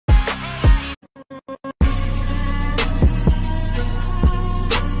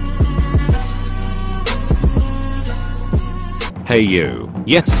Hey you,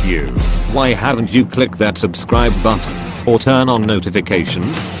 yes you, why haven't you clicked that subscribe button, or turn on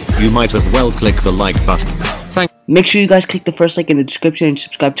notifications? You might as well click the like button. Make sure you guys click the first link in the description and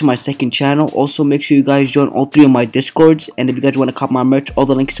subscribe to my second channel. Also, make sure you guys join all 3 of my Discords. And if you guys want to cop my merch, all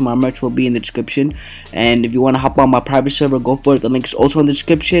the links to my merch will be in the description. And if you want to hop on my private server, go for it. The link is also in the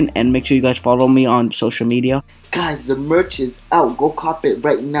description. And make sure you guys follow me on social media. Guys, the merch is out. Go cop it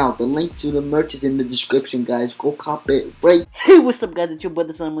right now. The link to the merch is in the description, guys. Go cop it right. Hey, what's up, guys? It's your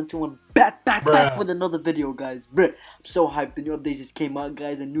brother San121 back with another video, guys. Bruh, I'm so hyped. The new update just came out,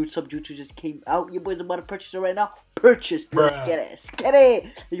 guys. A new SUB-JUTSU just came out. Your boys are about to purchase it right now. Purchase. Let's get it. Let's get it.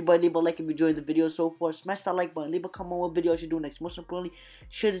 Everybody leave a like if you enjoyed the video so far. Smash that like button. Leave a comment on what video I should do next. Most importantly,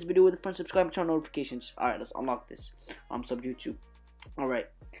 share this video with a friend. Subscribe and turn on notifications. Alright, let's unlock this. SUB-JUTSU. Alright,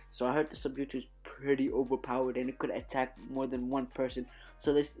 so I heard the SUB-JUTSU is pretty overpowered and it could attack more than one person.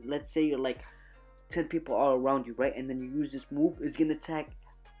 So let's say you're like 10 people all around you, right? And then you use this move. It's gonna attack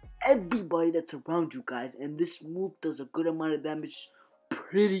everybody that's around you, guys. And this move does a good amount of damage.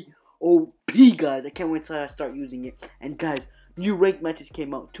 Pretty OP, guys. I can't wait till I start using it. And guys, new ranked matches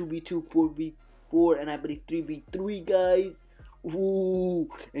came out. 2v2, 4v4, and I believe 3v3, guys. Ooh.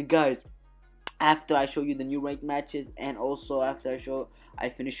 And guys, after I show you the new ranked matches, and also after I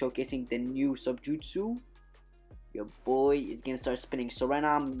finish showcasing the new SUB-JUTSU, your boy is gonna start spinning. So right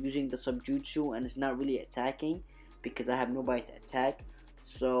now I'm using the SUB-JUTSU and it's not really attacking because I have nobody to attack.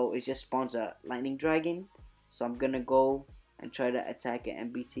 So it just spawns a lightning dragon. So I'm gonna go and try to attack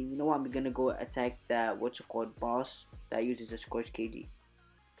an NPC. You know what? I'm gonna go attack that boss that uses a Scorch KG.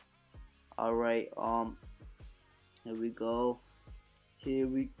 Alright, here we go.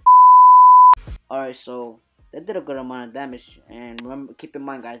 Alright, so that did a good amount of damage, and remember, keep in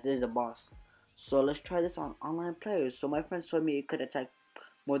mind, guys, this is a boss. So let's try this on online players. So my friends told me it could attack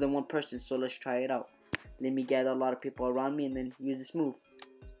more than one person, so let's try it out. Let me gather a lot of people around me and then use this move.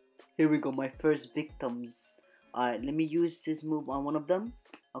 Here we go, my first victims. Alright, let me use this move on one of them.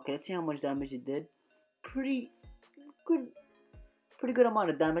 Okay, let's see how much damage it did. Pretty good amount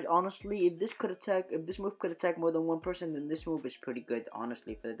of damage. Honestly, if this move could attack more than one person, then this move is pretty good.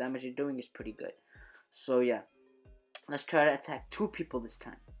 Honestly, for the damage you're doing is pretty good. So yeah, let's try to attack 2 people this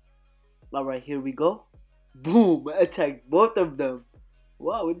time. Alright, here we go. Boom! I attacked both of them.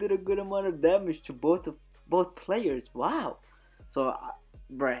 Wow, we did a good amount of damage to both players. Wow. So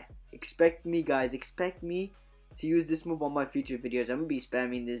bruh, expect me, guys, expect me to use this move on my future videos. I'm gonna be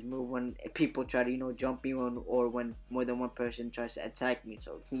spamming this move when people try to, jump me on, or when more than one person tries to attack me.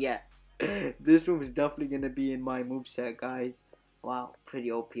 So yeah, this move is definitely gonna be in my moveset, guys. Wow,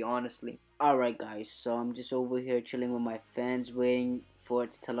 pretty OP, honestly. Alright, guys, so I'm just over here chilling with my fans, waiting for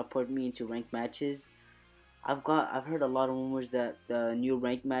it to teleport me into ranked matches. I've heard a lot of rumors that the new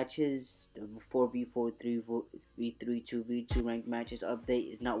ranked matches, the 4v4, 3v3, 2v2 ranked matches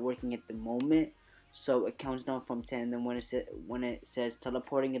update is not working at the moment. So it counts down from 10, and when it says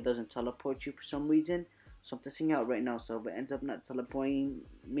teleporting, it doesn't teleport you for some reason. So I'm testing out right now. So if it ends up not teleporting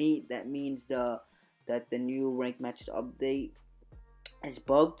me, that means that the new ranked matches update is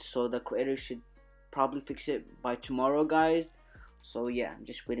bugged. So the creator should probably fix it by tomorrow, guys. So yeah, I'm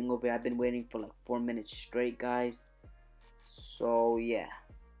just waiting over here. I've been waiting for like 4 minutes straight, guys. So yeah.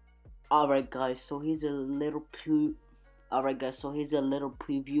 Alright, guys, so here's a little preview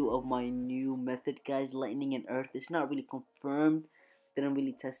of my new method, guys. Lightning and earth. It's not really confirmed. Didn't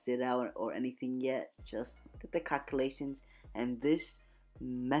really test it out or anything yet. Just did the calculations, and this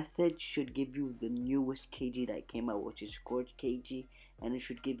method should give you the newest KG that came out, which is Scorch KG, and it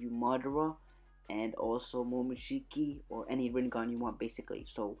should give you Madara and also Momoshiki or any Rinnegan you want, basically.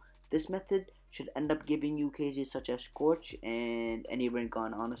 So this method should end up giving you KGs such as Scorch and any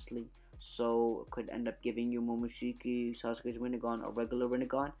Rinnegan, honestly. So it could end up giving you Momoshiki, Sasuke's Rinnegan, or regular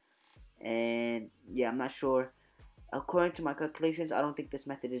Rinnegan. And yeah, I'm not sure. According to my calculations, I don't think this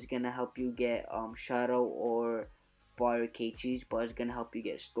method is gonna help you get Shadow or Fire KGs, but it's gonna help you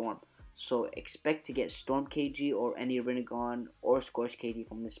get Storm. So expect to get Storm KG or any Rinnegan or Scorch KG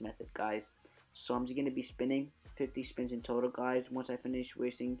from this method, guys. So I'm just gonna be spinning 50 spins in total, guys. Once I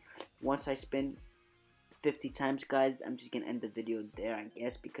spin 50 times, guys, I'm just gonna end the video there, I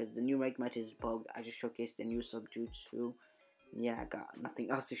guess, because the new ranked match is bugged. I just showcased the new SUB-JUTSU. Yeah, I got nothing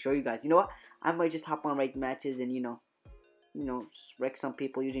else to show you guys. You know what? I might just hop on ranked matches and wreck some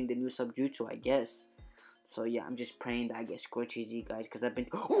people using the new SUB-JUTSU, I guess. So yeah, I'm just praying that I get Scorch KG, guys, because I've been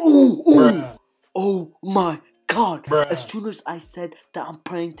oh my god, as soon as I said that I'm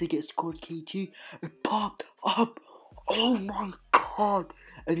praying to get Scorch KG, it popped up. Oh my god,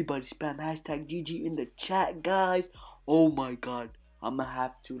 everybody spam hashtag GG in the chat, guys. Oh my god, I'm gonna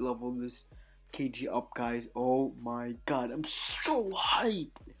have to level this KG up, guys. Oh my god, I'm so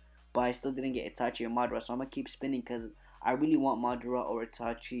hyped. But I still didn't get Itachi or Madara, so I'm gonna keep spinning because I really want Madara or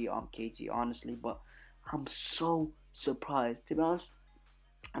Itachi KG, honestly. But I'm so surprised. To be honest,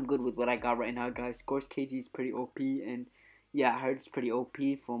 I'm good with what I got right now, guys. Of course, KG is pretty OP, and yeah, I heard it's pretty OP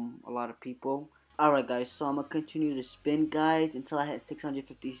from a lot of people. Alright, guys, so I'm gonna continue to spin, guys, until I hit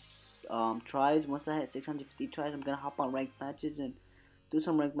 650 tries. Once I hit 650 tries, I'm gonna hop on ranked matches and do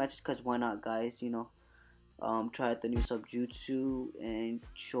some ranked matches, because why not, guys, you know. Try out the new SUB-JUTSU and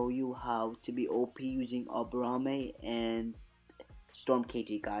show you how to be OP using Aburame and Storm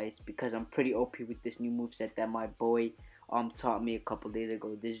KG, guys, because I'm pretty OP with this new moveset that my boy taught me a couple days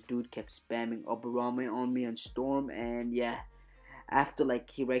ago. This dude kept spamming Aburame on me on Storm, and yeah, after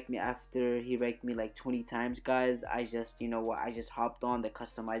he ranked me like 20 times, guys, I just, you know what, I just hopped on the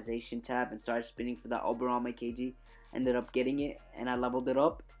customization tab and started spinning for that Aburame KG. Ended up getting it, and I leveled it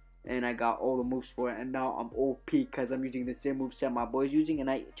up, and I got all the moves for it, and now I'm OP because I'm using the same moveset my boy's using, and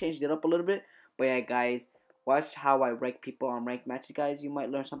I changed it up a little bit. But yeah, guys, watch how I rank people on ranked matches, guys. You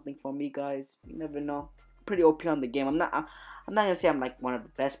might learn something from me, guys. You never know. Pretty OP on the game. I'm not gonna say I'm like one of the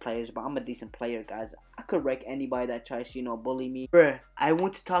best players, but I'm a decent player, guys. I could rank anybody that tries to, you know, bully me. Bruh, I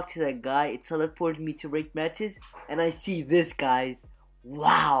went to talk to that guy. It teleported me to ranked matches, and I see this, guys.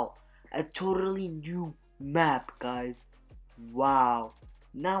 Wow, a totally new map, guys. Wow.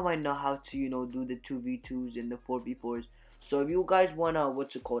 Now I know how to, you know, do the 2v2s and the 4v4s. So if you guys wanna,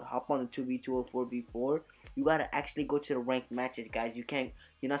 hop on the 2v2 or 4v4, you gotta actually go to the ranked matches, guys.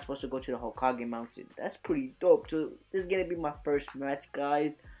 You're not supposed to go to the Hokage Mountain. That's pretty dope. So this is gonna be my first match,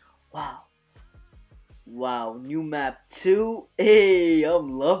 guys. Wow. Wow, new map 2. Hey,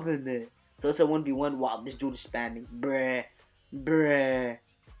 I'm loving it. So it's a 1v1. Wow, this dude is spamming. Bruh.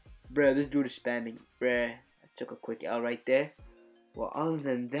 This dude is spamming. Bruh. I took a quick L right there. Well, other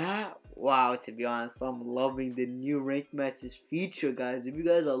than that, wow, to be honest, I'm loving the new ranked matches feature, guys. If you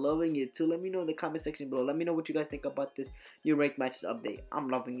guys are loving it too, let me know in the comment section below. Let me know what you guys think about this new ranked matches update. I'm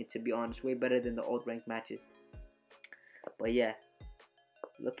loving it, to be honest. Way better than the old ranked matches. But yeah,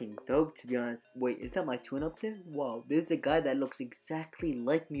 looking dope, to be honest. Wait, is that my twin up there? Wow, there's a guy that looks exactly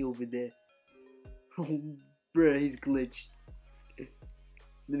like me over there. Bruh, he's glitched.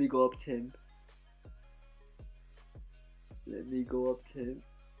 Let me go up to him. Let me go up to him.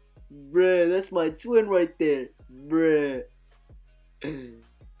 Bruh, that's my twin right there. Bruh.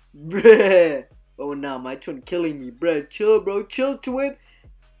 Bruh. Oh, no, my twin killing me. Bruh, chill, bro. Chill, twin.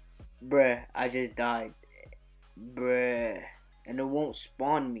 Bruh, I just died. Bruh. And it won't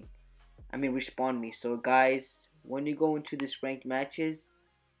spawn me. Respawn me. So, guys, when you go into this ranked matches,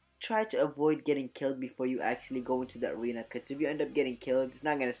 try to avoid getting killed before you actually go into the arena. Because if you end up getting killed, it's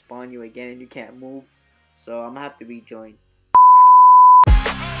not going to spawn you again and you can't move. So, I'm going to have to rejoin.